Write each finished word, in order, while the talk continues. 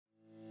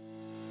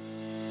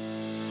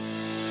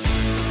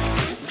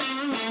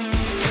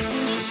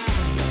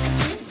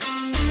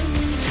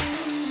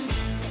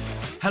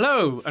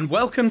Hello, and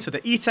welcome to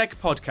the eTech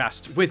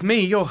Podcast with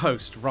me, your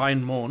host,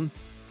 Ryan Morn.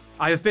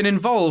 I have been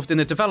involved in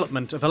the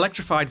development of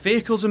electrified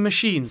vehicles and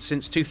machines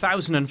since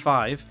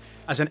 2005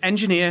 as an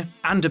engineer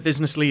and a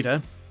business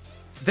leader.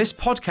 This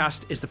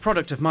podcast is the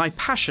product of my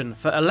passion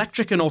for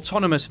electric and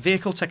autonomous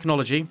vehicle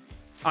technology.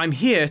 I'm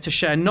here to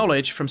share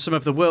knowledge from some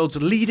of the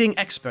world's leading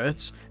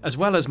experts, as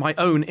well as my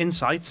own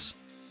insights.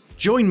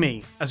 Join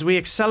me as we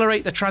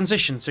accelerate the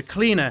transition to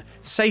cleaner,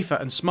 safer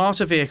and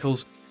smarter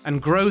vehicles and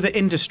grow the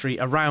industry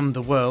around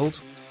the world.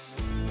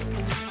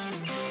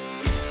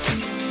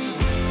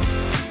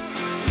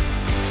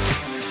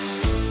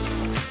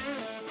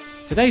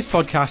 Today's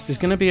podcast is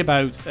going to be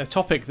about a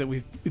topic that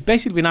we've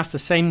basically been asked the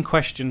same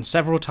question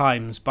several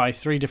times by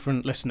three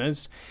different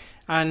listeners.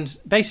 And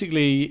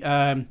basically,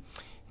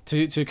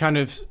 to kind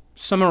of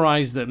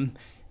summarize them,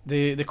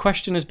 the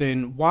question has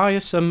been, why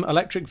are some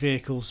electric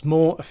vehicles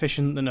more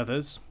efficient than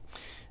others?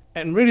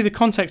 And really the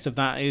context of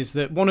that is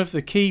that one of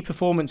the key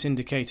performance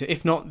indicator,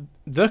 if not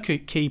the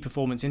key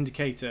performance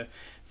indicator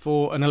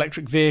for an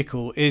electric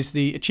vehicle, is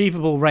the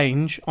achievable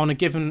range on a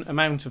given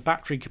amount of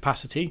battery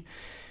capacity.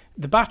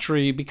 The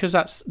battery, because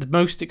that's the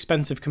most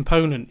expensive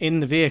component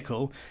in the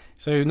vehicle,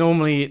 so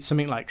normally it's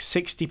something like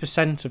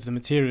 60% of the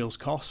materials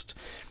cost.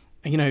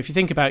 You know, if you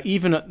think about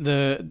even at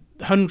the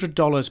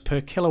 $100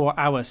 per kilowatt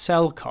hour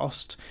cell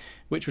cost,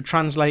 which would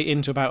translate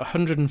into about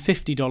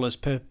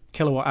 $150 per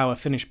kilowatt hour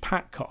finished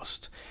pack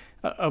cost,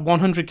 a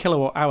 100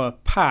 kilowatt hour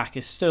pack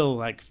is still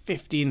like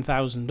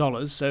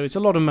 $15,000, so it's a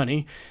lot of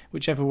money,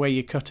 whichever way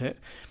you cut it.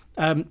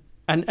 And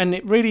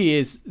it really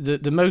is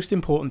the most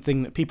important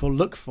thing that people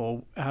look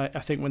for, I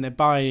think, when they're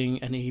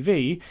buying an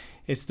EV,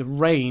 is the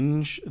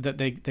range that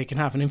they can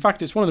have. And in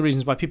fact, it's one of the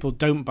reasons why people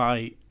don't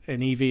buy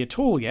an EV at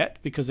all yet,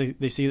 because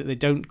they see that they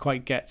don't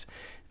quite get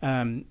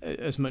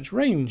as much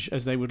range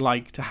as they would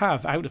like to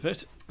have out of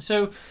it.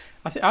 So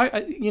I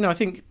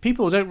think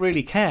people don't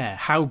really care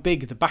how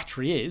big the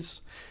battery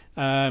is.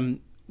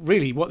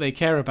 Really what they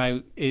care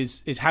about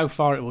is how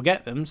far it will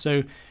get them.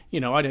 So,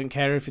 I don't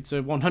care if it's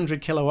a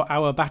 100 kilowatt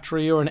hour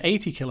battery or an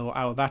 80 kilowatt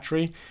hour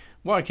battery.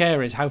 What I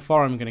care is how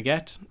far I'm going to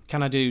get.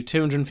 Can I do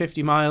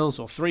 250 miles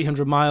or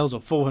 300 miles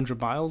or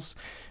 400 miles?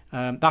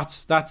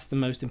 That's the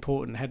most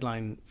important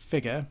headline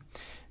figure.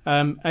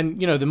 And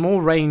the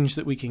more range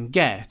that we can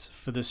get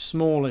for the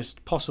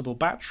smallest possible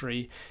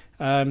battery,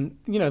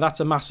 that's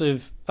a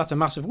massive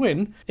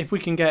win. If we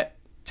can get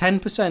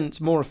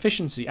 10% more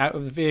efficiency out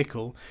of the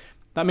vehicle,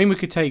 that means we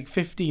could take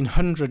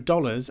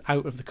 $1,500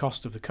 out of the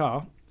cost of the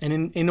car.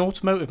 And in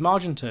automotive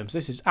margin terms,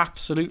 this is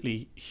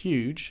absolutely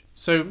huge.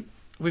 So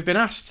we've been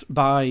asked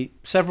by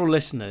several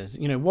listeners,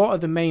 what are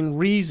the main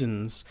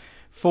reasons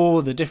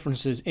for the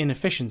differences in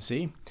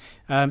efficiency?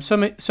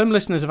 Some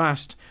listeners have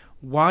asked,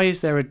 why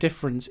is there a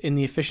difference in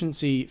the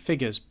efficiency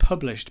figures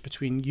published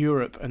between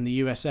Europe and the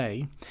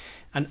USA?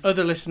 And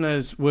other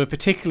listeners were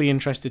particularly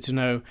interested to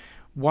know,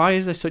 why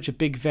is there such a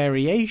big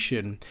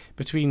variation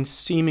between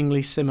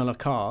seemingly similar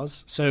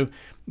cars? So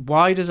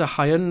why does a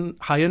Hyundai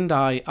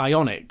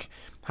Ioniq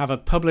have a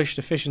published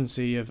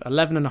efficiency of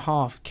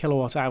 11.5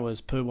 kilowatt hours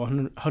per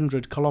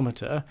 100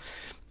 kilometer,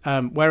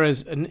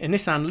 whereas a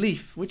Nissan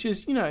Leaf, which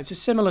is, it's a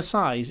similar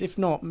size, if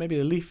not, maybe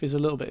the Leaf is a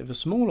little bit of a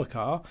smaller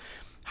car,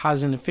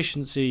 has an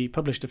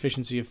published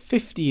efficiency of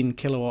 15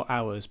 kilowatt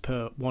hours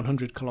per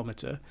 100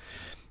 kilometer.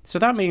 So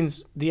that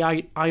means the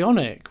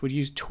Ioniq would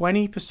use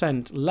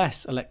 20%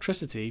 less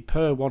electricity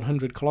per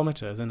 100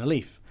 kilometer than a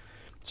Leaf.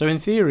 So in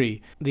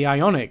theory, the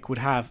Ioniq would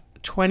have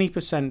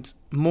 20%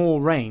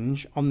 more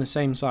range on the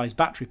same size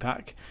battery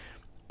pack,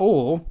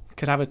 or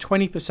could have a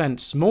 20%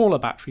 smaller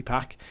battery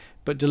pack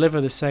but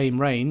deliver the same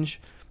range.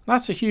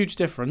 That's a huge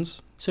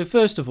difference. So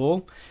first of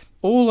all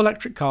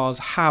electric cars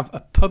have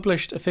a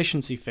published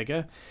efficiency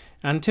figure,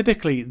 and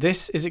typically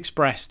this is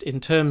expressed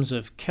in terms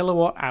of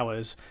kilowatt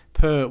hours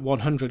per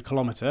 100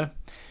 kilometer.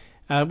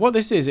 What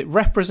this is, it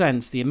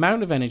represents the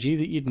amount of energy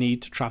that you'd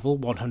need to travel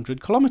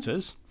 100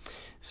 kilometers.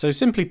 So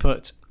simply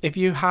put, if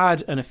you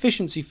had an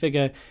efficiency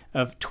figure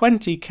of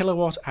 20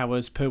 kilowatt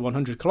hours per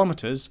 100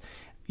 kilometers,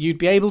 you'd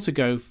be able to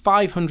go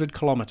 500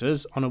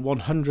 kilometers on a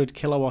 100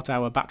 kilowatt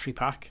hour battery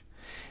pack.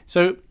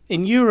 So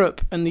in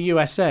Europe and the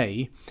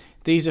USA,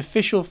 these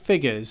official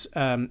figures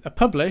are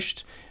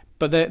published,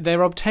 but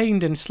they're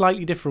obtained in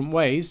slightly different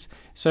ways.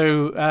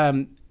 So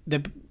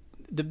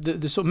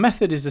the sort of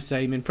method is the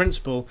same in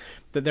principle,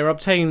 that they're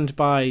obtained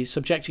by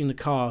subjecting the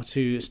car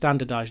to a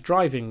standardized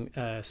driving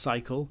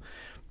cycle,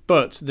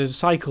 but the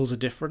cycles are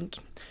different.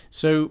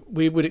 So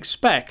we would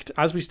expect,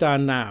 as we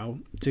stand now,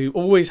 to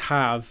always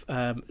have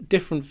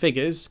different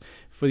figures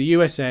for the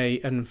USA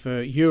and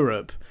for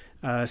Europe,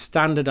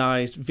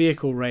 standardized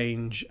vehicle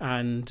range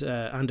and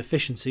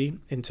efficiency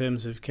in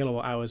terms of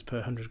kilowatt hours per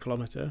 100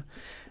 kilometer.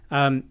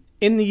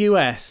 In the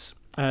US,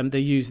 they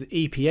use the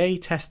EPA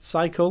test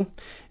cycle,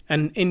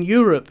 and in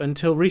Europe,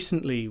 until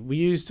recently, we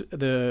used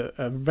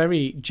a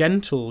very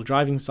gentle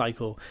driving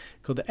cycle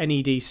called the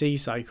NEDC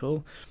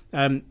cycle,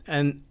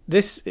 and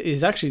this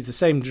is actually the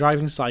same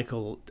driving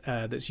cycle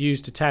that's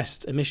used to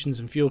test emissions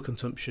and fuel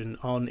consumption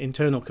on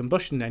internal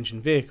combustion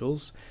engine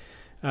vehicles.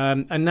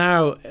 And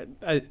now,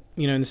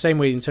 in the same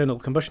way internal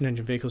combustion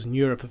engine vehicles in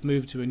Europe have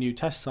moved to a new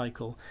test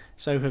cycle,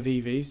 so have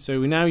EVs. So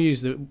we now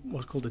use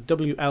what's called the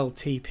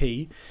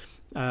WLTP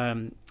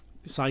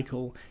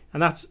cycle,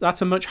 and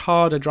that's a much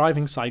harder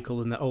driving cycle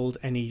than the old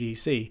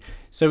NEDC.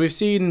 So we've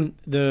seen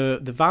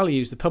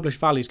the published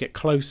values get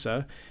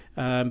closer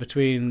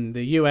between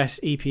the US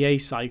EPA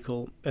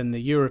cycle and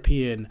the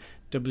European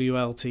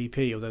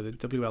WLTP, although the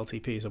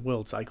WLTP is a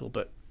world cycle,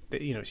 but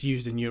it's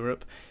used in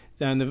Europe.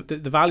 And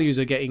the values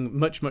are getting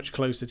much, much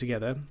closer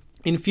together.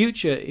 In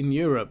future, in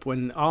Europe,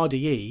 when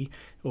RDE,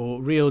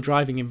 or Real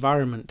Driving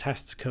Environment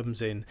Tests,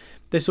 comes in,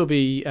 this will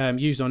be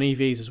used on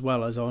EVs as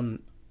well as on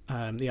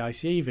the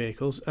ICE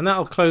vehicles, and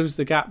that'll close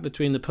the gap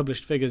between the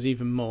published figures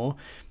even more.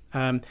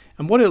 And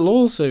what it'll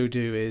also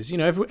do is,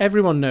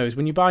 everyone knows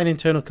when you buy an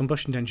internal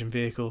combustion engine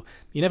vehicle,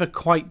 you never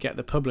quite get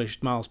the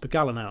published miles per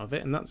gallon out of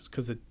it, and that's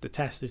because the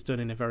test is done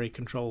in a very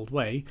controlled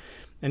way.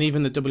 And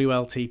even the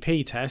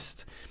WLTP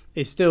test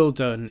is still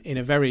done in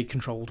a very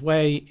controlled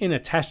way, in a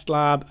test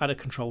lab, at a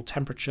controlled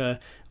temperature,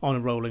 on a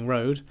rolling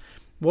road.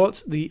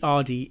 What the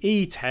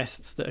RDE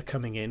tests that are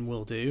coming in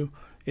will do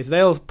is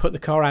they'll put the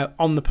car out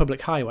on the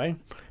public highway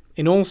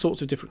in all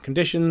sorts of different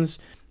conditions,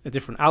 at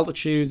different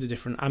altitudes, at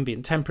different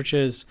ambient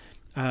temperatures,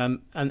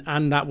 and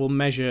that will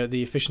measure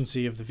the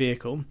efficiency of the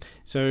vehicle.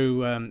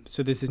 So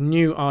there's this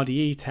new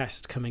RDE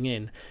test coming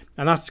in,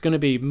 and that's going to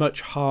be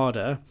much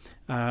harder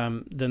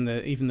than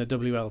even the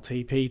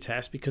WLTP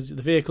test, because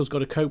the vehicle's got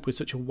to cope with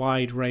such a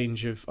wide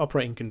range of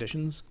operating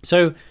conditions.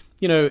 So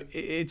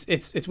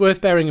it's worth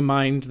bearing in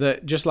mind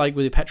that just like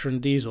with the petrol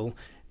and diesel,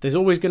 there's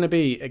always going to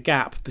be a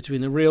gap between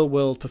the real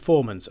world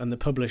performance and the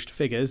published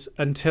figures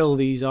until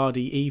these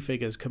RDE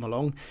figures come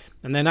along,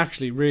 and then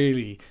actually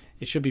really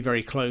it should be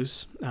very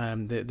close. The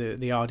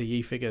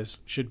RDE figures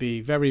should be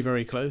very,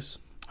 very close.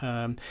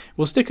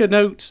 We'll stick a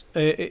note.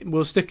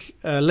 We'll stick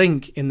a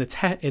link in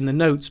the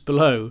notes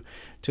below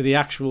to the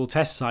actual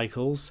test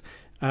cycles,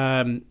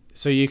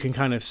 so you can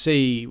kind of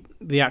see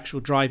the actual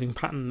driving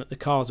pattern that the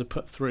cars are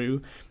put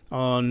through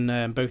on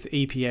both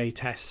the EPA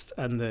test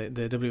and the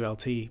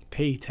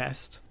WLTP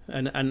test,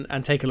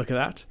 and take a look at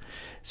that.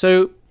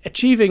 So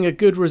achieving a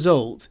good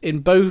result in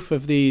both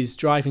of these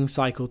driving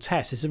cycle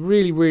tests is a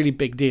really, really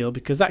big deal,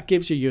 because that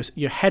gives you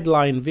your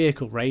headline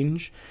vehicle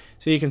range.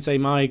 So you can say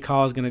my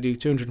car's going to do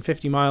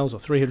 250 miles or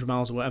 300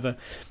 miles or whatever.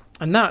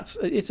 And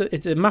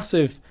it's a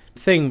massive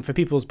thing for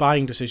people's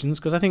buying decisions,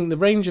 because I think the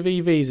range of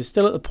EVs is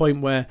still at the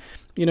point where,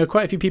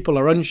 quite a few people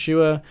are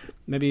unsure.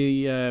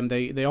 Maybe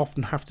they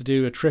often have to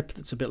do a trip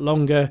that's a bit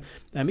longer.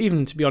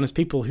 Even, to be honest,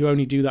 people who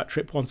only do that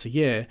trip once a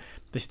year,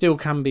 they still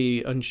can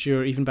be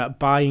unsure even about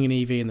buying an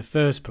EV in the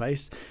first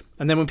place.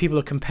 And then when people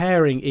are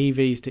comparing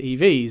EVs to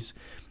EVs,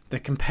 they're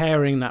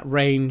comparing that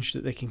range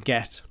that they can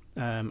get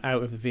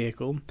out of the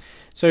vehicle.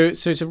 So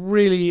it's it is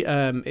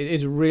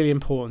a really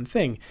important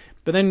thing.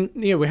 But then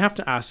we have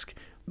to ask,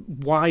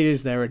 why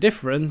is there a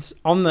difference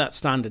on that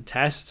standard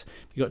test?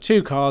 You've got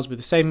two cars with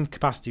the same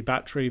capacity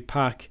battery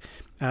pack.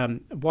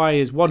 Why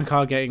is one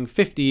car getting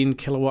 15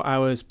 kilowatt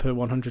hours per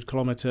 100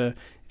 kilometer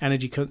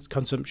energy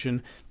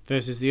consumption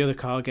versus the other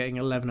car getting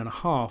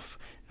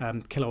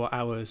 11.5 kilowatt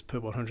hours per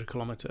 100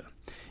 kilometer?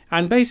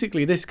 And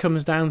basically this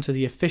comes down to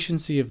the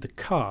efficiency of the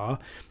car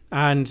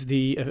and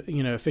the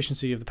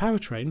efficiency of the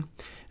powertrain.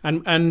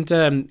 And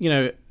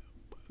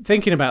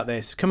thinking about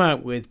this, come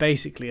out with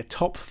basically a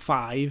top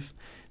 5.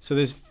 So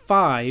there's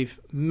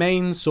 5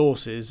 main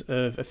sources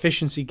of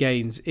efficiency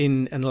gains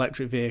in an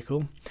electric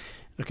vehicle.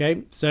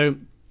 Okay, so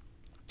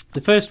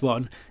the first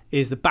one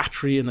is the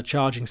battery and the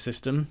charging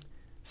system.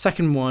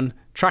 Second one,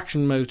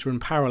 traction motor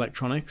and power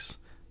electronics.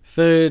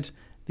 Third,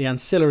 the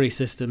ancillary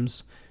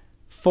systems.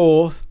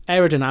 Fourth,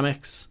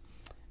 aerodynamics.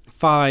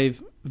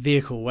 5,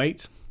 vehicle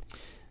weight.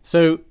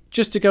 So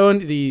just to go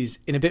into these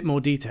in a bit more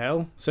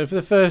detail. So for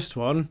the first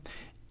one,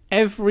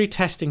 every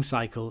testing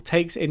cycle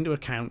takes into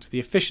account the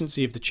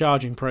efficiency of the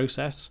charging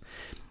process.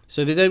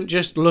 So they don't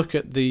just look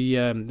at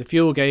the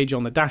fuel gauge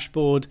on the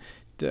dashboard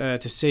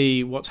to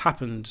see what's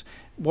happened.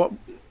 What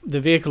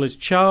the vehicle is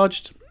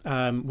charged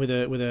with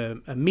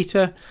a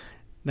meter,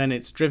 then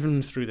it's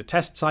driven through the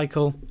test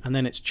cycle, and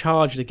then it's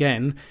charged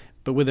again,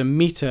 but with a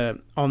meter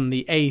on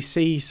the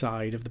AC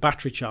side of the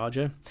battery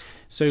charger.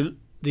 So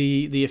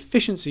the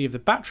efficiency of the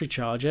battery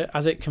charger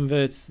as it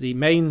converts the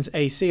mains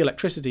AC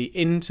electricity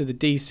into the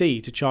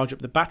DC to charge up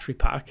the battery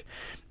pack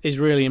is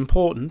really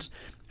important.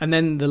 And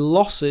then the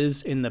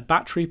losses in the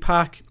battery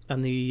pack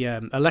and the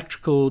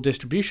electrical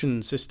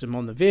distribution system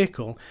on the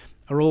vehicle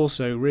are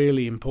also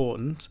really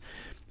important.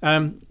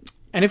 And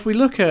if we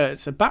look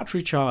at a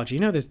battery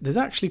charger, there's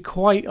actually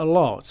quite a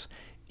lot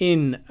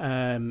in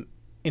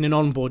an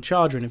onboard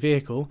charger in a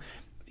vehicle.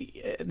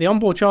 The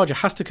onboard charger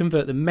has to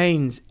convert the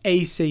mains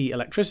AC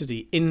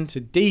electricity into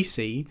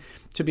DC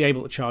to be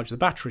able to charge the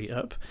battery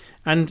up.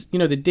 And, the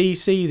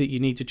DC that you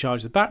need to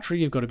charge the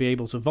battery, you've got to be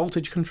able to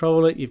voltage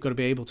control it, you've got to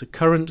be able to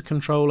current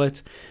control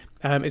it.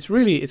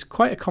 It's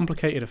quite a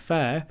complicated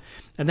affair.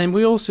 And then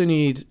we also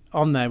need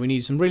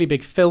some really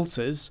big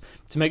filters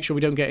to make sure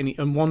we don't get any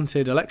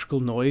unwanted electrical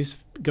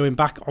noise going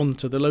back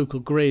onto the local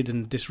grid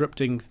and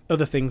disrupting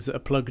other things that are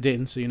plugged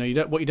in. So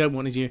what you don't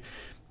want is you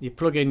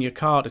plug in your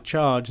car to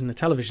charge and the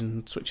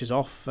television switches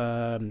off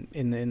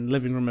in the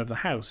living room of the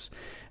house.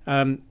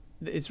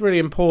 It's really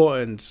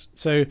important.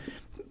 So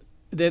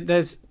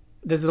there's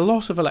a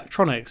lot of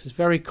electronics. It's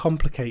very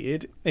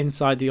complicated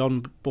inside the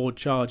onboard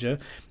charger,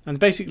 and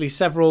basically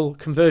several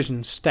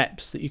conversion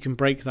steps that you can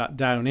break that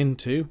down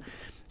into.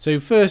 So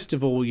first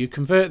of all, you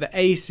convert the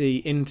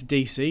AC into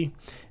DC,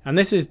 and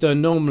this is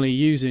done normally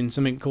using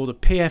something called a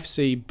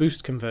PFC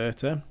boost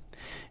converter.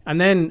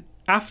 And then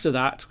after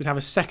that, we'd have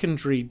a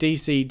secondary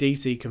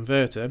DC-DC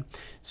converter.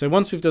 So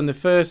once we've done the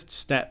first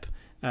step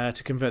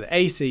to convert the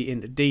AC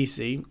into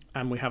DC,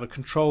 and we have a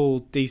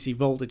controlled DC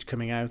voltage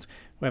coming out,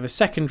 we have a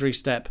secondary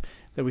step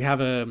that we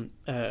have a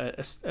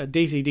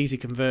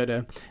DC-DC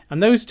converter,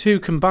 and those two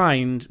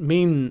combined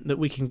mean that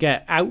we can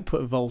get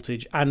output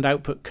voltage and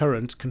output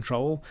current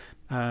control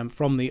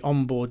from the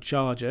onboard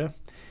charger.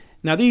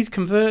 Now, these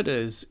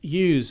converters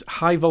use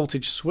high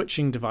voltage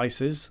switching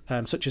devices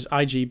such as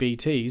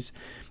IGBTs,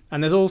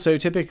 and there's also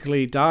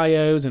typically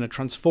diodes and a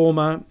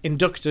transformer,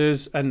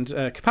 inductors and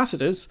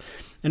capacitors,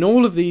 and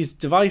all of these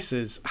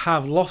devices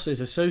have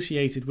losses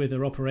associated with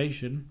their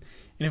operation.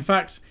 And in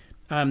fact,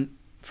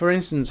 for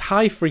instance,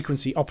 high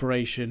frequency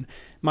operation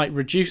might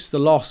reduce the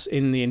loss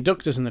in the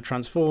inductors and the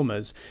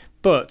transformers,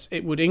 but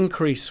it would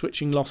increase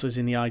switching losses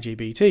in the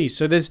IGBTs.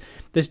 So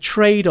there's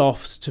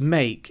trade-offs to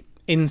make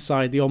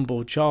inside the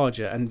onboard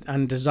charger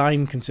and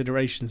design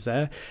considerations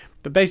there.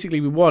 But basically,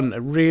 we want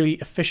a really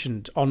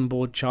efficient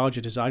onboard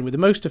charger design with the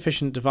most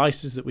efficient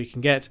devices that we can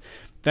get,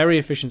 very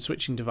efficient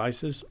switching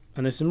devices.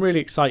 And there's some really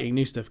exciting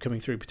new stuff coming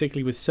through,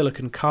 particularly with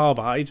silicon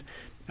carbide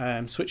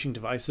switching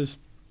devices.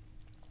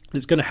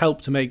 It's going to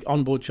help to make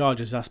onboard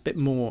chargers that bit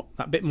more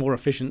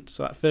efficient.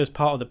 So that first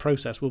part of the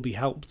process will be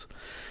helped.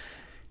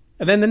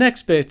 And then the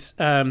next bit,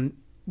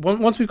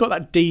 once we've got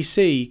that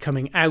DC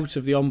coming out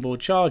of the onboard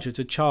charger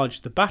to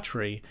charge the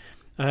battery,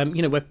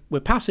 we're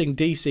passing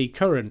DC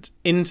current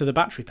into the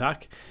battery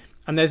pack,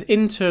 and there's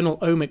internal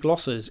ohmic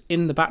losses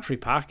in the battery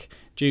pack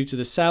due to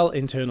the cell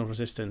internal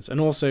resistance, and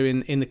also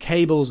in the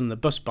cables and the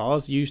bus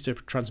bars used to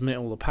transmit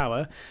all the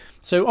power.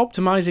 So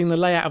optimizing the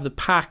layout of the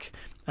pack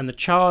and the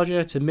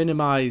charger to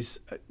minimize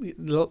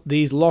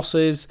these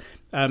losses,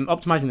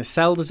 optimizing the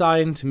cell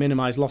design to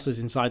minimize losses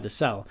inside the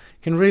cell,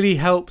 can really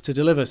help to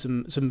deliver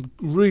some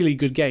really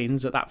good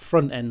gains at that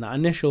front end, that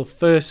initial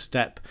first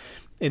step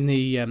in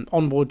the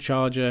onboard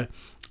charger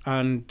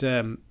and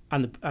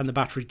the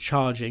battery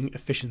charging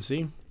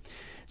efficiency.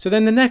 So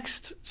then the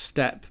next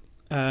step,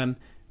 when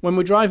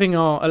we're driving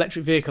our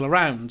electric vehicle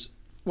around,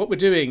 what we're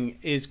doing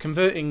is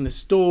converting the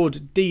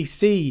stored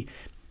DC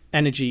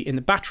energy in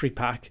the battery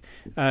pack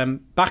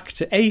back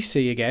to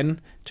AC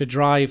again to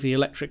drive the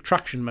electric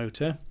traction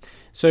motor.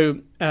 So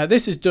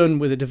this is done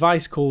with a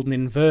device called an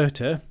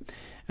inverter.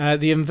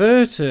 The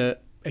inverter,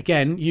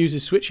 again,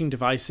 uses switching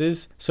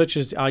devices such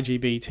as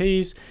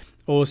IGBTs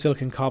or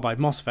silicon carbide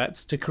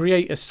MOSFETs to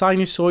create a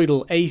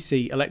sinusoidal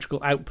AC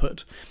electrical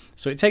output.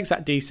 So it takes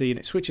that DC and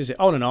it switches it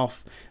on and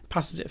off,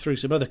 passes it through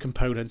some other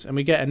components, and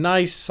we get a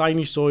nice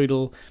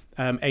sinusoidal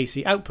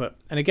AC output.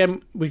 And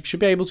again, we should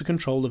be able to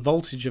control the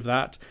voltage of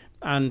that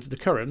and the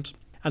current,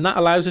 and that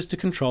allows us to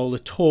control the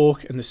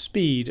torque and the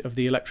speed of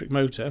the electric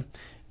motor,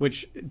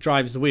 which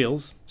drives the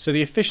wheels. So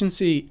the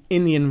efficiency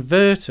in the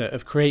inverter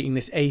of creating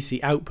this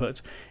AC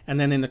output, and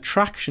then in the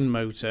traction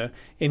motor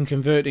in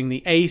converting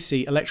the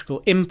AC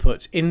electrical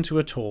input into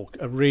a torque,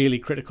 are really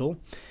critical.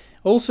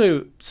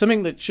 Also,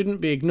 something that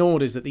shouldn't be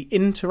ignored is that the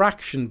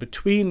interaction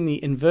between the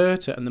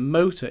inverter and the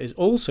motor is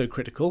also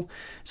critical.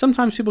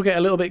 Sometimes people get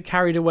a little bit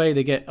carried away,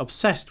 they get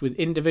obsessed with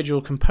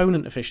individual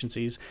component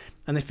efficiencies,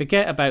 and they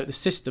forget about the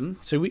system.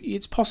 So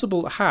it's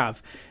possible to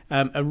have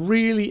a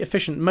really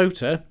efficient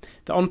motor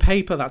that on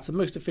paper, that's the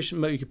most efficient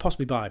motor you could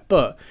possibly buy,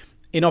 but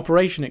in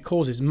operation, it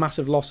causes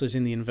massive losses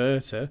in the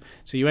inverter,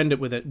 so you end up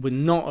with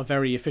not a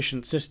very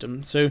efficient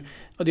system. So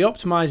the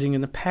optimizing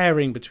and the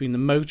pairing between the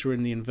motor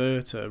and the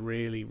inverter are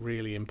really,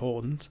 really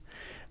important.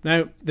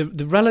 Now,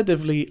 the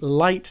relatively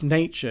light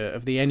nature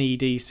of the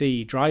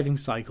NEDC driving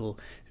cycle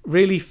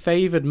really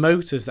favored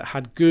motors that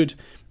had good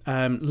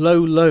low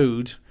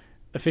load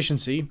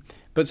efficiency,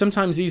 but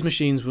sometimes these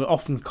machines were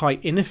often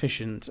quite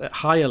inefficient at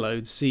higher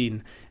loads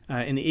seen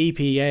in the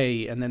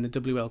EPA and then the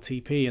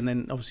WLTP and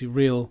then obviously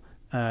real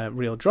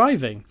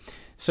driving.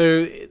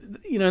 So,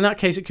 in that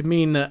case, it could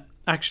mean that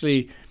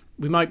actually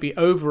we might be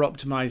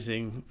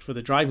over-optimizing for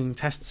the driving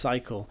test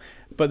cycle,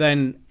 but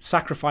then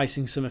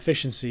sacrificing some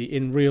efficiency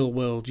in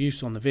real-world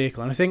use on the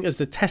vehicle. And I think as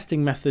the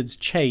testing methods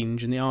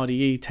change and the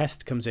RDE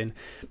test comes in,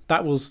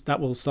 that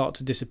will start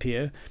to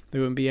disappear.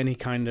 There won't be any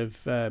kind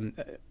of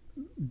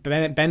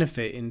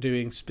benefit in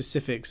doing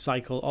specific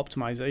cycle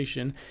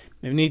optimization.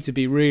 They need to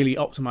be really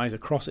optimized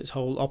across its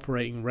whole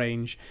operating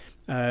range,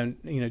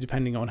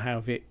 depending on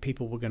how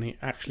people were going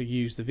to actually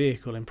use the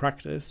vehicle in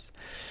practice.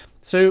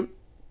 So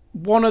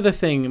one other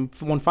thing,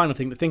 one final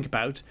thing to think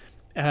about,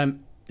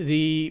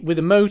 with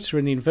the motor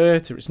and the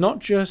inverter, it's not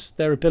just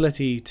their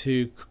ability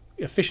to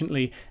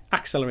efficiently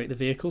accelerate the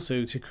vehicle,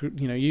 so to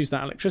use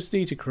that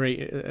electricity to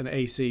create an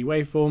AC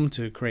waveform,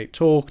 to create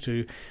torque,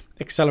 to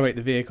accelerate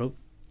the vehicle.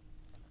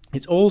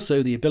 It's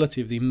also the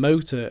ability of the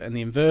motor and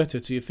the inverter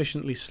to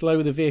efficiently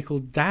slow the vehicle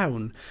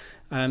down,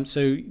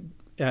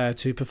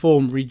 to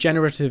perform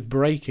regenerative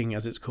braking,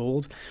 as it's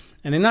called.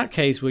 And in that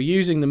case, we're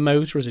using the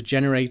motor as a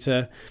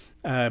generator.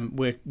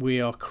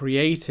 We are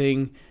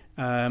creating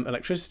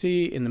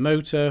electricity in the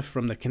motor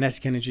from the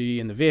kinetic energy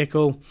in the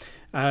vehicle.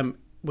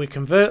 We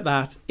convert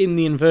that in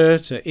the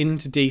inverter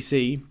into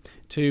DC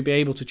to be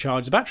able to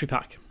charge the battery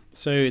pack.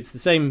 So it's the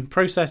same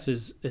process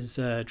as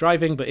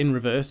driving, but in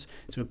reverse.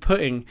 So we're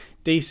putting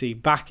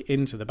DC back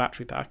into the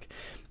battery pack.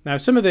 Now,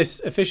 some of this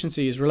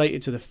efficiency is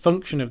related to the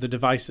function of the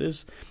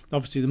devices.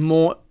 Obviously,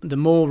 the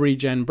more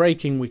regen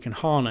braking we can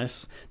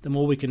harness, the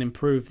more we can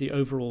improve the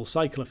overall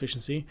cycle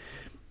efficiency.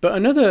 But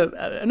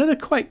another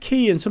quite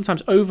key and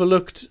sometimes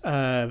overlooked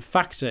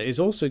factor is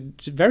also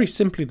very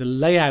simply the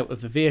layout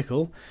of the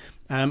vehicle.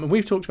 And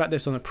we've talked about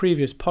this on a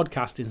previous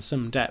podcast in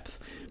some depth.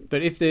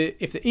 But if the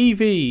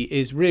EV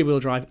is rear-wheel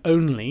drive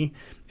only,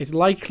 it's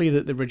likely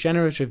that the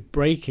regenerative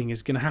braking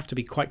is going to have to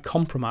be quite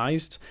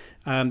compromised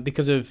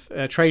because of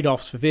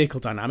trade-offs for vehicle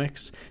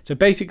dynamics. So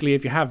basically,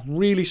 if you have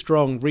really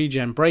strong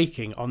regen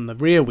braking on the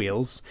rear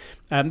wheels,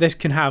 this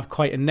can have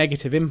quite a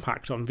negative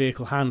impact on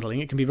vehicle handling.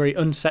 It can be very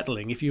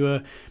unsettling. If you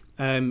are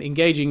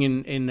engaging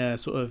in a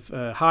sort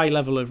of high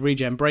level of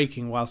regen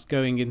braking whilst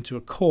going into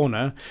a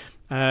corner,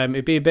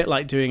 it'd be a bit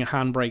like doing a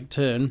handbrake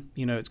turn.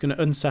 It's going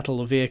to unsettle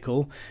the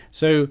vehicle.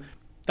 So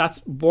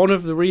that's one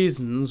of the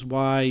reasons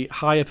why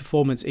higher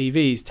performance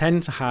EVs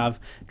tend to have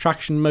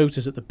traction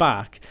motors at the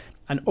back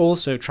and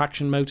also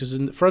traction motors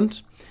in the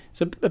front.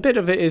 So a bit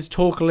of it is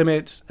torque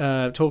limits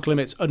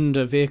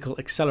under vehicle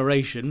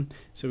acceleration.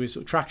 So we're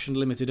sort of traction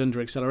limited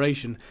under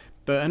acceleration.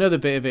 But another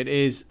bit of it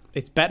is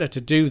it's better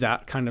to do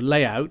that kind of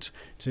layout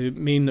to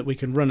mean that we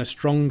can run a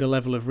stronger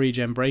level of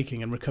regen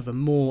braking and recover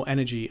more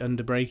energy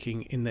under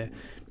braking in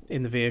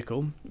the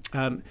vehicle.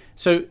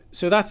 So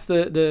that's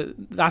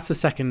the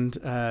second,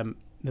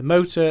 the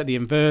motor, the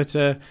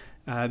inverter,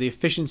 the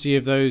efficiency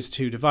of those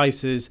two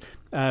devices,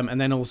 and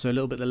then also a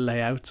little bit the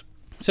layout.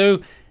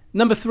 So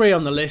number 3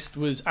 on the list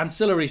was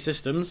ancillary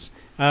systems.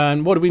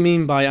 And what do we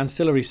mean by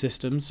ancillary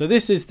systems? So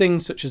this is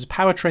things such as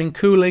powertrain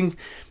cooling,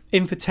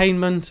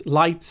 infotainment,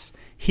 lights,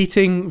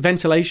 heating,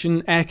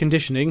 ventilation, air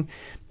conditioning.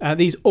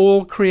 These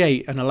all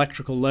create an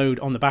electrical load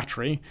on the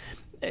battery.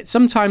 It's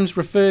sometimes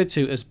referred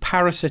to as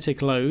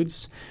parasitic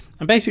loads.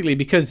 And basically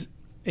because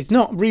it's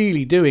not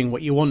really doing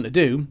what you want to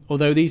do,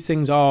 although these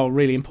things are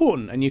really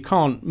important and you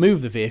can't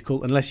move the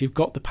vehicle unless you've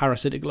got the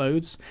parasitic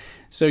loads.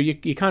 So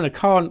you kind of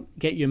can't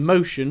get your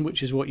motion,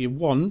 which is what you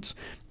want,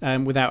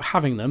 without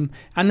having them.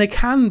 And they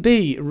can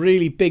be a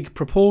really big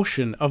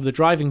proportion of the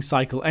driving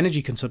cycle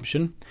energy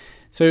consumption.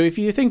 So if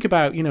you think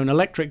about, an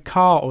electric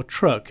car or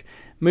truck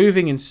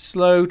moving in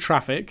slow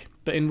traffic,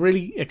 but in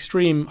really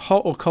extreme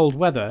hot or cold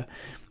weather,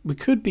 we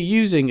could be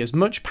using as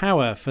much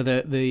power for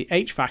the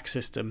HVAC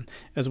system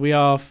as we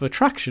are for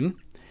traction,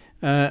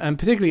 and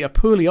particularly a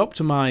poorly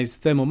optimized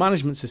thermal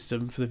management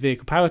system for the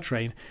vehicle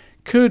powertrain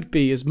could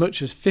be as much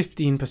as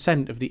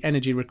 15% of the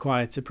energy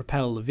required to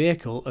propel the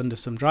vehicle under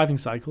some driving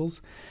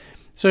cycles.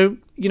 So,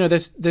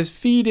 there's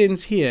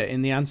feed-ins here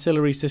in the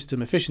ancillary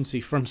system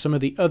efficiency from some of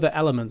the other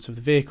elements of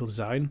the vehicle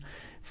design.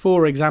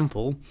 For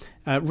example,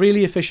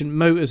 really efficient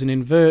motors and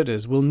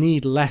inverters will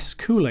need less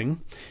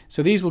cooling.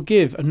 So these will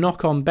give a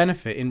knock-on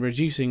benefit in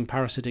reducing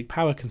parasitic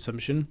power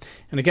consumption.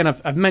 And again,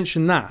 I've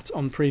mentioned that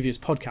on previous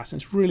podcasts,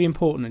 and it's really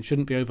important and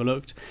shouldn't be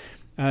overlooked.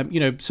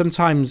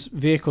 Sometimes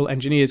vehicle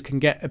engineers can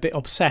get a bit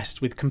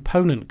obsessed with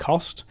component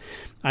cost,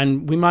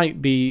 and we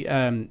might be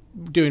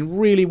doing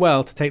really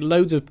well to take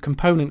loads of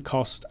component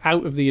cost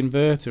out of the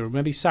inverter, or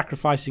maybe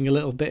sacrificing a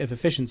little bit of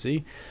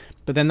efficiency,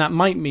 but then that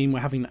might mean we're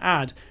having to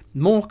add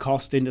more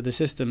cost into the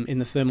system in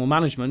the thermal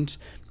management,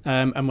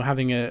 and we're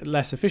having a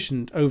less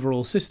efficient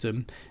overall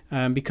system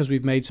because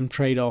we've made some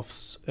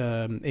trade-offs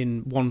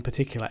in one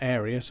particular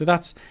area. So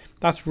that's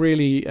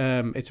really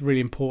it's really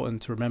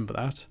important to remember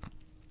that.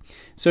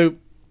 So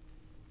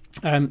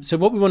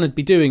what we want to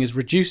be doing is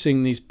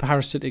reducing these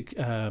parasitic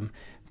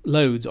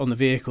loads on the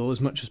vehicle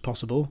as much as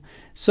possible.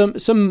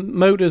 Some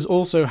motors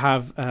also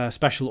have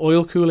special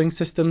oil cooling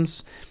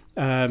systems.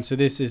 So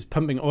this is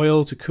pumping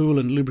oil to cool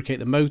and lubricate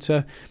the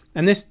motor.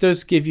 And this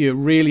does give you a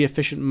really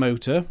efficient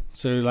motor.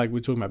 So like we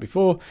were talking about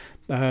before,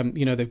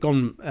 they've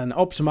gone and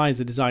optimized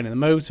the design of the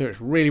motor.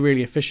 It's really,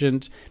 really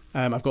efficient.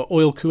 I've got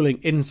oil cooling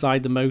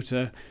inside the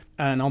motor.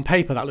 And on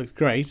paper, that looks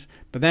great.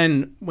 But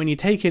then when you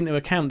take into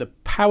account the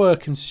power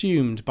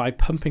consumed by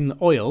pumping the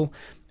oil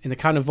in the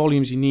kind of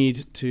volumes you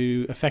need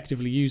to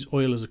effectively use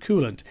oil as a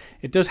coolant,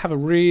 it does have a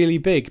really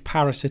big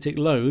parasitic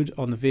load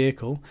on the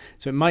vehicle.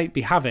 So it might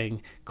be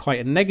having quite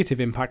a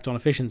negative impact on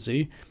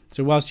efficiency.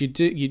 So whilst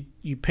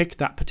you pick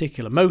that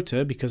particular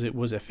motor because it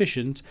was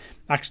efficient,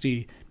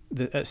 actually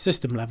at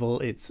system level,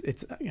 it's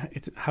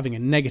having a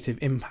negative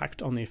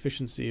impact on the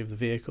efficiency of the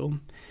vehicle.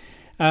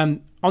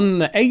 On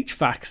the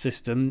HVAC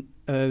system,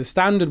 the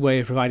standard way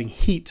of providing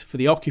heat for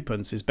the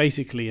occupants is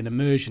basically an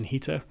immersion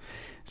heater.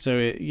 So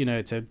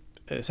it's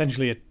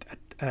essentially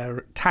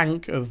a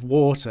tank of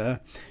water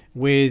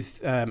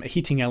with a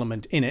heating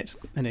element in it,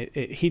 and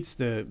it heats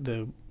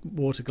the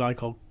water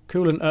glycol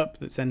coolant up,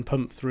 that's then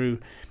pumped through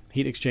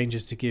heat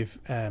exchangers to give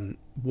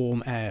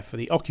warm air for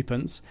the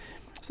occupants.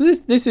 So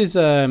this is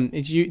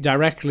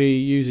directly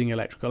using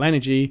electrical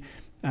energy,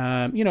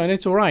 and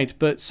it's all right.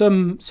 But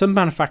some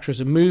manufacturers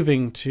are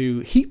moving to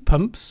heat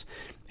pumps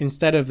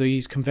instead of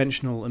these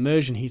conventional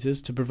immersion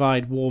heaters to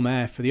provide warm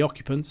air for the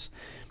occupants.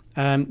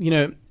 And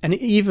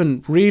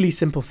even really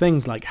simple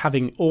things like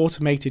having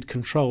automated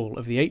control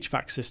of the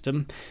HVAC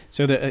system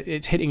so that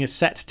it's hitting a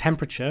set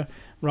temperature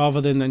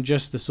rather than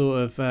just the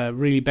sort of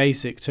really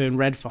basic turn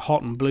red for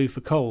hot and blue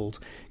for cold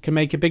can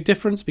make a big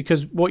difference,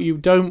 because what you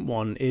don't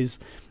want is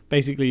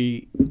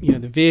basically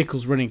the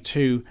vehicle's running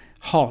too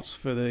hot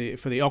for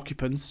the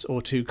occupants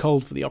or too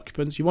cold for the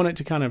occupants. You want it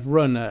to kind of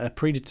run a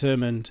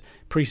predetermined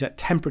preset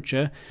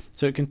temperature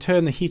so it can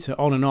turn the heater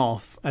on and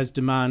off as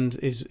demand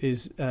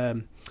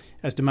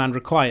as demand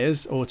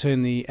requires, or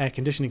turn the air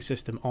conditioning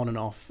system on and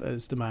off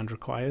as demand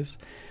requires.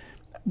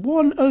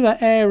 One other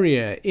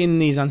area in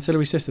these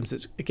ancillary systems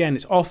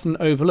it's often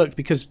overlooked,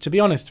 because to be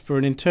honest, for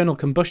an internal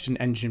combustion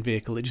engine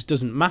vehicle it just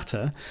doesn't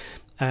matter,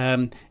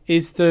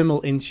 is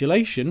thermal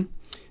insulation.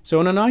 So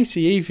on an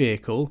ICE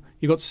vehicle,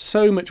 you've got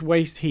so much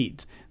waste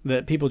heat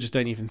that people just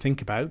don't even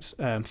think about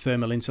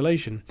thermal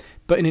insulation.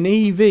 But in an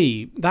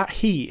EV, that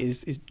heat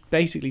is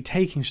basically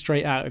taken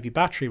straight out of your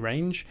battery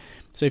range.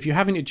 So if you're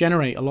having to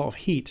generate a lot of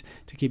heat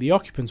to keep the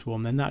occupants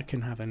warm, then that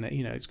can have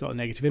it's got a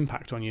negative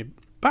impact on your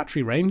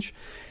battery range.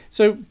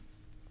 So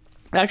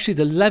actually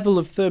the level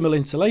of thermal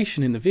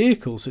insulation in the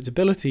vehicle, so its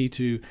ability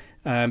to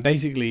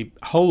basically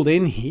hold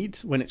in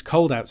heat when it's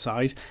cold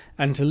outside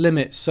and to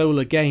limit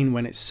solar gain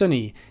when it's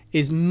sunny,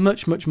 is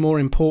much, much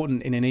more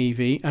important in an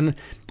EV. And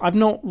I've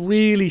not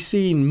really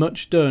seen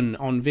much done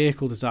on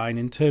vehicle design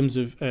in terms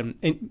of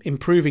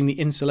improving the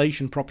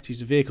insulation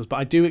properties of vehicles, but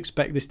I do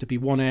expect this to be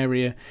one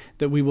area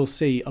that we will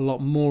see a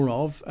lot more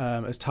of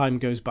as time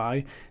goes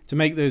by, to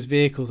make those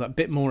vehicles a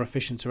bit more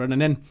efficient to run.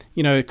 And then,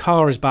 a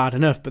car is bad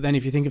enough, but then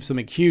if you think of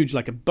something huge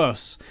like a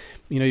bus,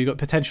 you've got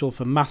potential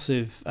for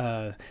massive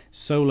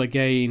solar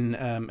gain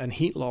and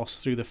heat loss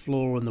through the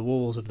floor and the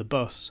walls of the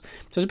bus.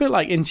 So it's a bit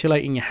like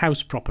insulating your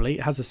house properly.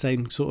 It has the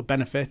same sort of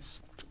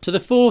benefits. So the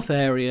fourth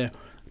area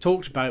I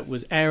talked about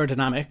was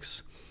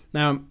aerodynamics.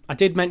 Now, I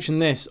did mention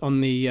this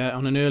on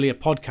an earlier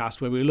podcast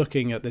where we were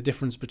looking at the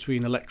difference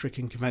between electric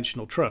and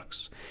conventional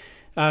trucks.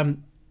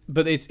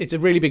 But it's a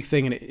really big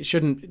thing,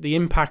 and the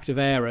impact of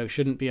aero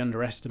shouldn't be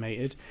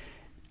underestimated.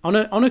 On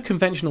a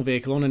conventional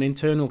vehicle, on an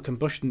internal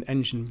combustion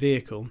engine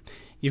vehicle,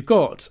 you've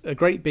got a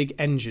great big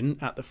engine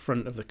at the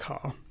front of the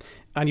car,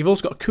 and you've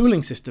also got a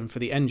cooling system for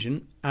the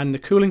engine, and the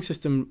cooling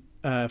system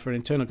for an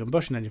internal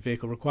combustion engine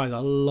vehicle requires a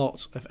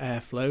lot of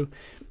airflow.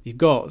 You've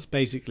got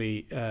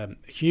basically a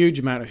huge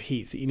amount of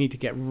heat that you need to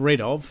get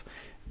rid of.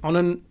 On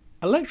an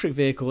electric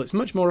vehicle, it's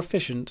much more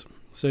efficient,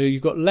 so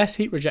you've got less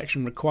heat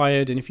rejection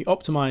required, and if you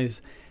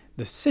optimize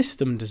the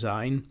system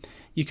design,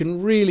 you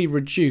can really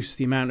reduce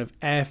the amount of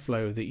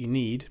airflow that you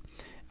need.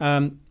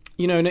 And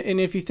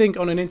if you think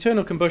on an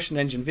internal combustion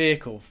engine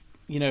vehicle,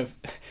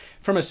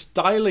 from a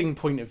styling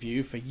point of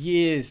view, for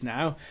years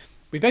now,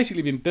 we've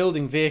basically been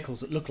building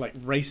vehicles that look like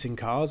racing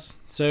cars.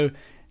 So,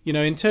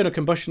 internal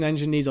combustion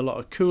engine needs a lot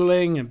of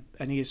cooling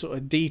and needs sort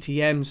of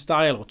DTM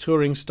style or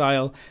touring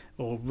style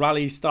or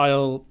rally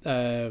style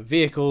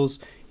vehicles.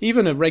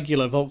 Even a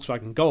regular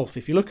Volkswagen Golf,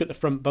 if you look at the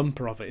front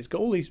bumper of it, it's got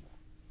all these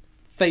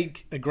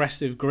fake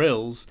aggressive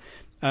grills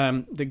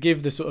that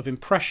give the sort of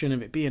impression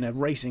of it being a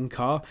racing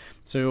car.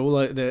 So all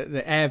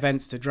the air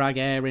vents to drag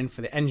air in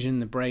for the engine,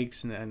 the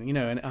brakes,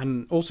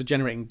 and also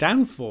generating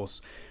downforce.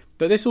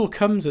 But this all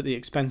comes at the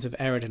expense of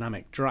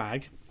aerodynamic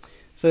drag.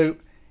 So,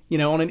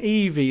 on an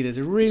EV, there's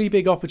a really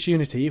big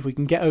opportunity, if we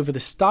can get over the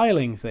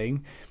styling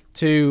thing,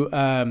 to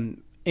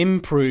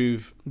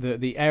improve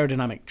the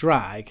aerodynamic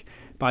drag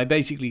by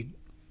basically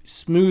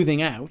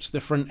smoothing out the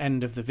front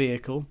end of the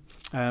vehicle.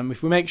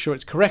 If we make sure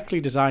it's correctly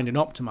designed and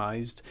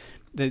optimized,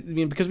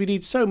 because we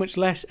need so much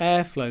less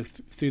airflow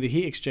through the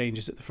heat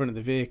exchangers at the front of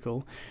the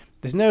vehicle,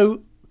 there's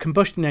no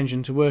combustion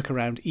engine to work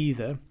around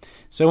either.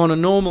 So on a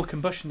normal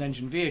combustion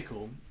engine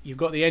vehicle, you've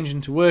got the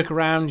engine to work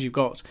around, you've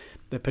got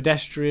the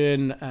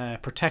pedestrian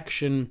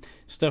protection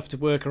stuff to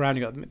work around,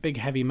 you've got the big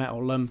heavy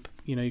metal lump,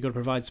 you've got to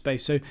provide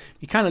space. So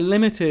you're kind of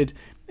limited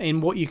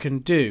in what you can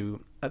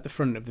do at the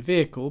front of the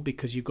vehicle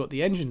because you've got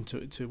the engine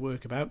to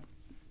work about.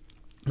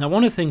 Now,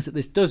 one of the things that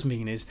this does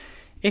mean is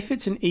if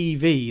it's an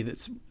EV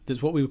that's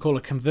what we would call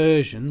a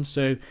conversion,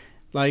 so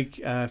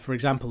like, for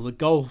example, the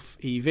Golf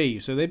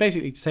EV. So they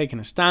basically taken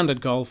a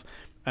standard Golf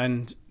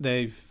and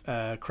they've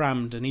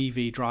crammed an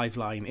EV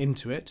driveline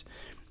into it.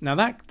 Now,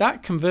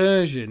 that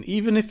conversion,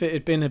 even if it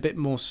had been a bit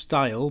more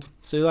styled,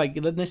 so like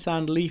the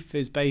Nissan Leaf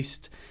is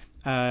based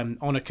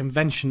on a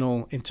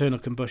conventional internal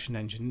combustion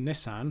engine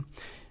Nissan,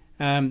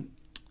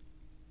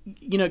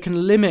 it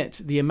can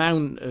limit the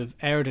amount of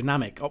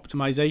aerodynamic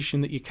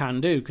optimization that you can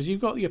do, because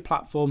you've got your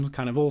platforms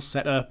kind of all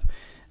set up,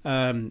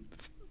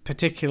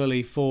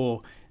 particularly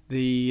for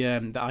the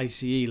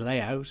ICE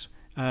layout.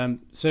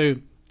 So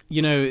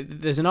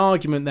there's an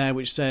argument there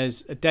which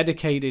says a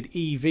dedicated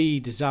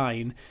EV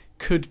design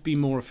could be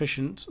more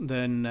efficient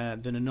than a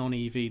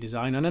non-EV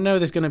design, and I know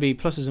there's going to be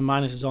pluses and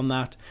minuses on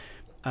that.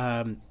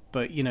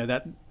 But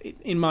that,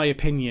 in my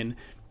opinion,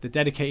 the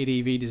dedicated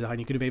EV design,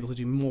 you're going to be able to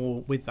do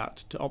more with that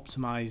to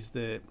optimize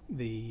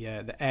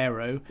the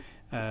aero,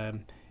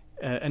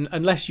 and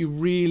unless you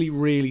really,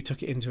 really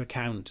took it into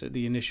account at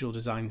the initial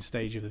design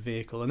stage of the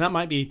vehicle. And that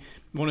might be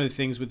one of the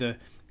things with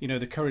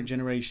the current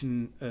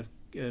generation of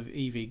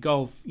EV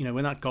Golf.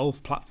 When that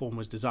Golf platform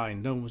was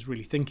designed, no one was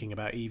really thinking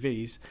about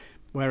EVs.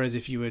 Whereas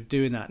if you were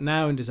doing that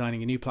now and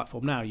designing a new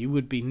platform now, you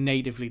would be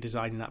natively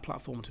designing that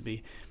platform to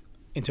be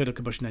internal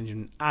combustion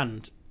engine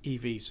and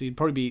EV, so you'd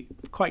probably be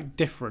quite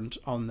different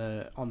on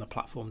the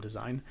platform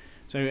design.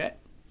 So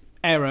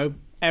aero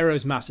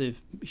is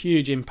massive,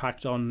 huge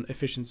impact on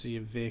efficiency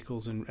of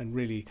vehicles, and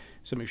really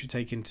something we should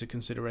take into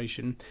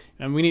consideration.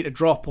 And we need to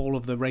drop all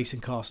of the racing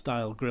car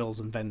style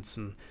grills and vents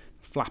and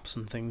flaps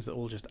and things that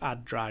all just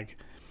add drag.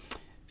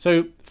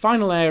 So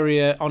final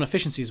area on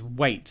efficiency is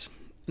weight.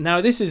 Now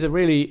this is a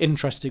really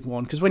interesting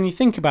one, because when you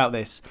think about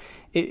this,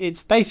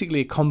 it's basically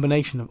a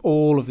combination of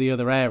all of the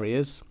other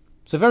areas.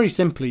 So very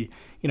simply,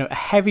 a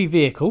heavy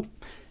vehicle,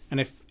 and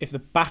if the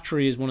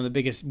battery is one of the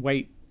biggest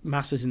weight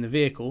masses in the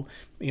vehicle,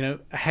 a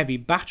heavy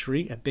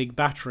battery, a big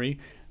battery,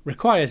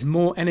 requires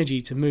more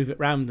energy to move it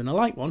around than a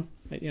light one.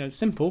 It's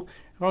simple.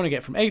 If I want to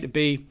get from A to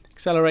B,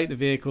 accelerate the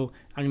vehicle,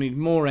 I'm going to need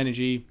more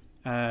energy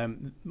to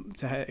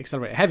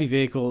accelerate a heavy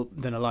vehicle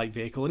than a light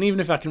vehicle. And even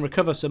if I can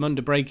recover some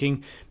under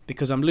braking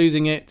because I'm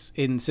losing it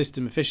in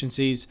system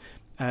efficiencies,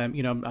 I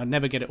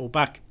never get it all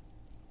back.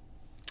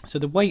 So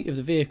the weight of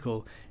the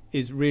vehicle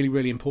is really,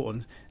 really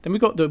important. Then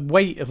we've got the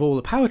weight of all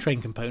the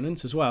powertrain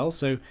components as well.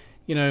 So,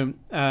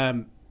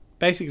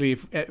 basically,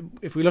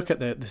 if we look at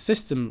the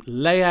system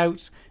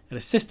layout at a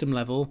system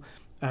level,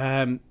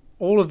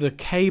 all of the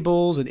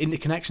cables and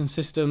interconnection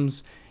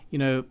systems,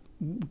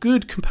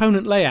 good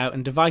component layout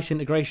and device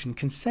integration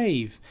can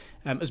save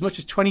as much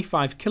as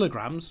 25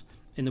 kilograms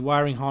in the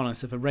wiring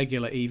harness of a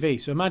regular EV.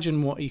 So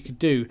imagine what you could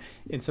do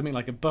in something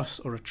like a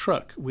bus or a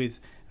truck with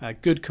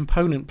good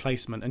component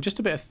placement and just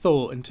a bit of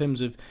thought in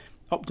terms of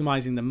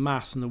optimizing the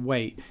mass and the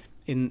weight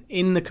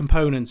in the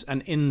components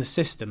and in the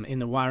system, in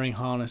the wiring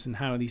harness, and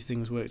how these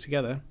things work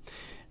together.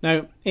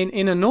 Now,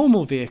 in a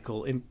normal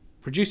vehicle, in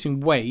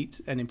reducing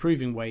weight and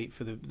improving weight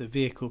for the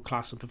vehicle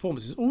class and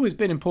performance has always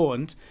been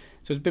important.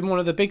 So it's been one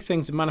of the big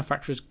things that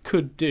manufacturers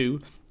could do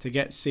to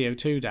get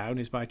CO2 down,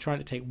 is by trying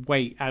to take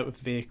weight out of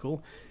the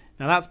vehicle.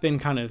 Now that's been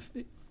kind of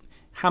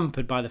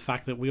hampered by the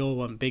fact that we all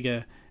want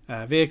bigger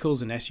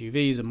vehicles, and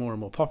SUVs are more and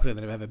more popular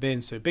than they've ever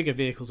been. So bigger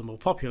vehicles are more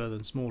popular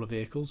than smaller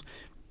vehicles.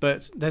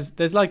 But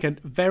there's like a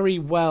very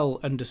well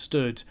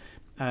understood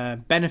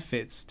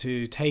benefits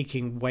to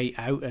taking weight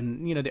out,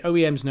 and the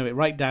OEMs know it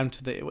right down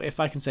to if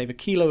I can save a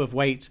kilo of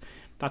weight,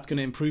 that's going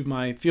to improve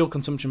my fuel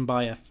consumption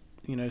by a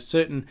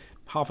certain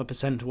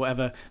 0.5% or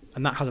whatever,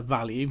 and that has a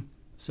value.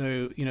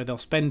 So they'll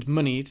spend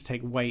money to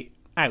take weight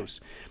out.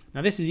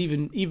 Now this is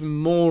even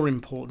more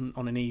important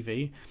on an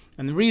EV,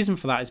 and the reason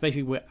for that is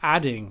basically we're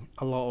adding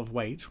a lot of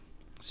weight.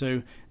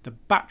 So the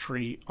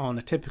battery on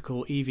a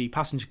typical EV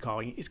passenger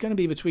car is going to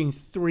be between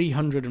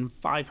 300 and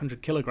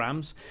 500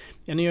 kilograms.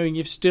 And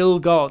you've still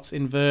got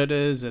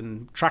inverters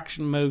and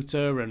traction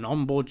motor and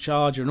onboard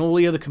charger and all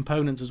the other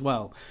components as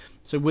well.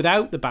 So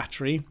without the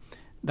battery,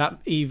 that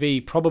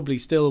EV probably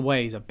still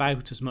weighs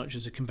about as much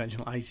as a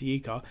conventional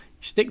ICE car. You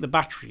stick the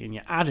battery and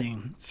you're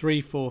adding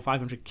 300, 400,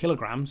 500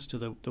 kilograms to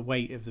the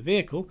weight of the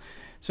vehicle.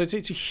 So it's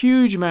a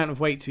huge amount of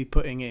weight to be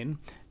putting in.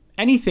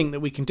 Anything that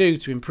we can do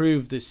to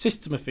improve the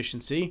system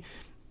efficiency,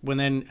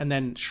 and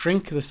then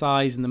shrink the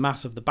size and the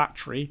mass of the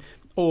battery,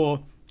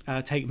 or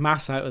take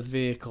mass out of the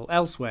vehicle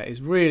elsewhere,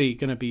 is really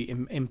going to be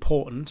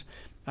important.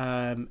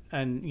 And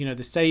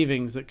the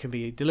savings that can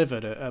be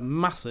delivered are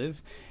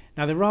massive.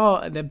 Now there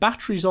are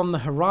batteries on the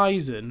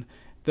horizon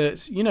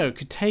that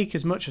could take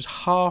as much as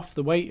half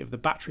the weight of the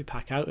battery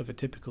pack out of a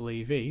typical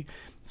EV.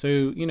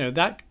 So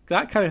that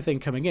kind of thing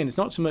coming in. It's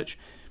not so much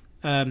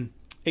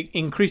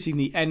increasing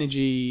the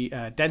energy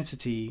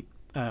density,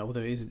 although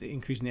it is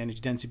increasing the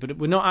energy density, but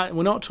we're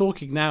not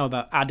talking now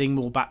about adding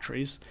more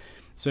batteries.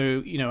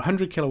 So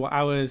 100 kilowatt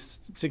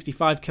hours,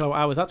 65 kilowatt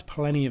hours, that's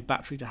plenty of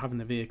battery to have in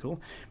the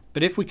vehicle.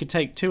 But if we could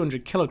take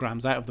 200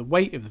 kilograms out of the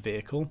weight of the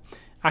vehicle,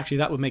 actually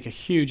that would make a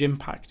huge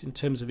impact in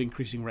terms of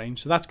increasing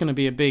range. So that's going to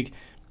be a big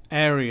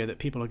area that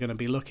people are going to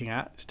be looking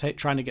at, is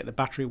trying to get the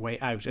battery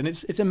weight out. And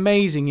it's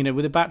amazing,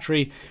 with a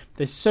battery,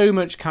 there's so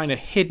much kind of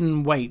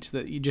hidden weight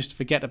that you just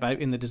forget about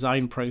in the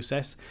design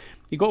process.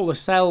 You've got all the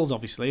cells,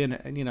 obviously, and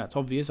it's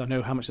obvious, I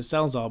know how much the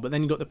cells are, but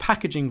then you've got the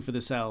packaging for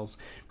the cells.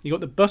 You've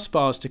got the bus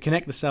bars to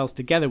connect the cells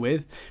together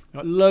with.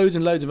 You've got loads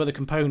and loads of other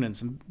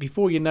components, and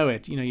before you know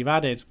it, you've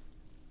added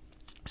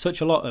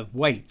such a lot of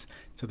weight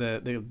to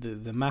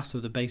the mass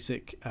of the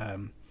basic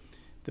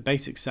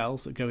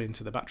cells that go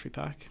into the battery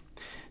pack.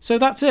 So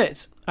that's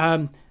it.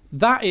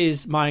 That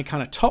is my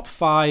kind of top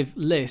 5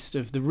 list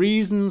of the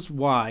reasons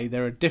why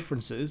there are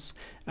differences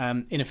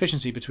in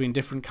efficiency between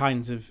different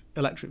kinds of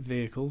electric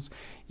vehicles.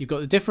 You've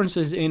got the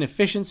differences in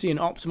efficiency and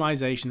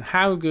optimization,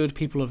 how good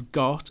people have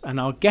got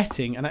and are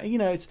getting. And I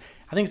think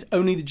it's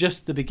only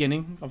just the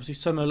beginning. Obviously,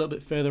 some are a little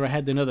bit further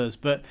ahead than others,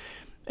 but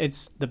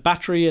it's the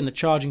battery and the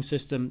charging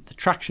system, the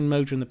traction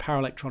motor and the power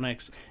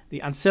electronics,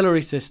 the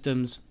ancillary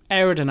systems,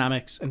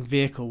 aerodynamics and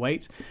vehicle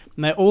weight.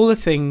 And they're all the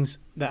things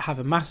that have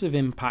a massive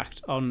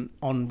impact on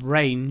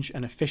range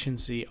and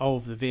efficiency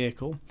of the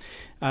vehicle.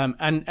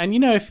 And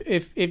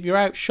if you're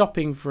out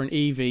shopping for an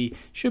EV, you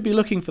should be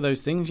looking for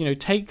those things.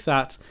 Take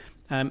that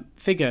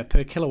figure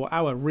per kilowatt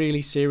hour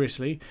really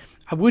seriously.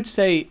 I would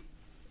say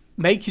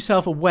make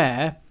yourself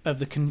aware of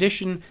the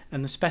condition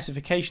and the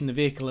specification the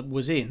vehicle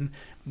was in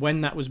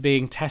when that was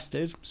being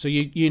tested. So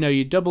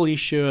you're doubly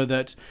sure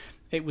that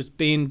it was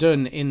being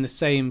done in the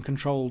same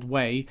controlled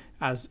way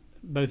as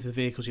both of the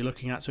vehicles you're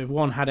looking at. So if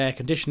one had air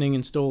conditioning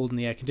installed and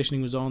the air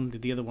conditioning was on,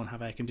 did the other one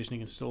have air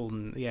conditioning installed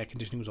and the air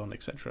conditioning was on,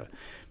 etc.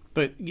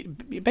 But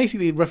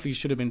basically, roughly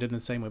should have been done the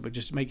same way, but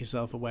just make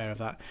yourself aware of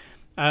that.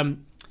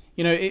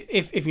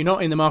 If you're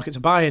not in the market to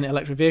buy an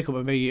electric vehicle,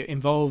 but maybe you're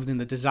involved in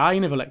the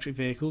design of electric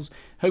vehicles,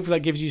 hopefully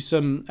that gives you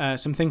some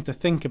things to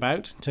think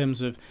about in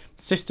terms of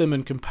system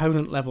and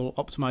component level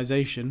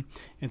optimization,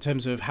 in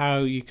terms of how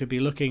you could be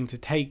looking to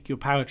take your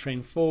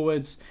powertrain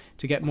forwards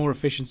to get more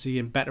efficiency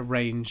and better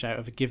range out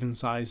of a given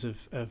size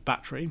of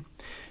battery.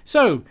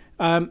 So,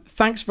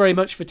 thanks very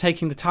much for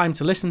taking the time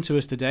to listen to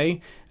us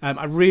today.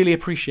 I really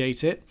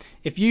appreciate it.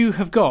 If you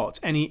have got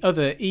any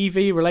other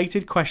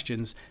EV-related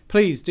questions,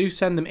 please do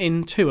send them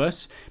in to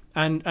us.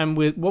 And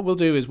what we'll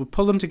do is we'll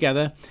pull them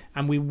together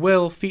and we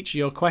will feature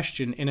your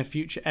question in a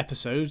future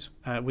episode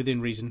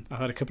within reason. I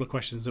had a couple of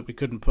questions that we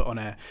couldn't put on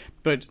air.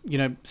 But,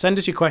 send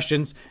us your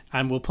questions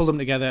and we'll pull them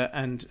together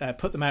and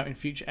put them out in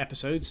future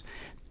episodes.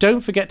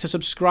 Don't forget to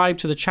subscribe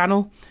to the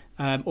channel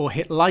or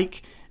hit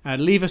like.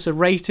 Leave us a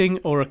rating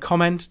or a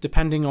comment,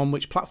 depending on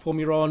which platform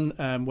you're on,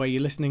 where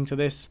you're listening to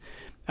this.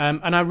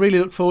 And I really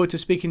look forward to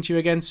speaking to you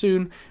again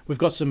soon. We've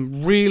got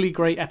some really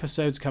great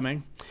episodes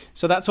coming.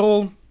 So that's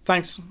all.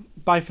 Thanks.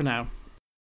 Bye for now.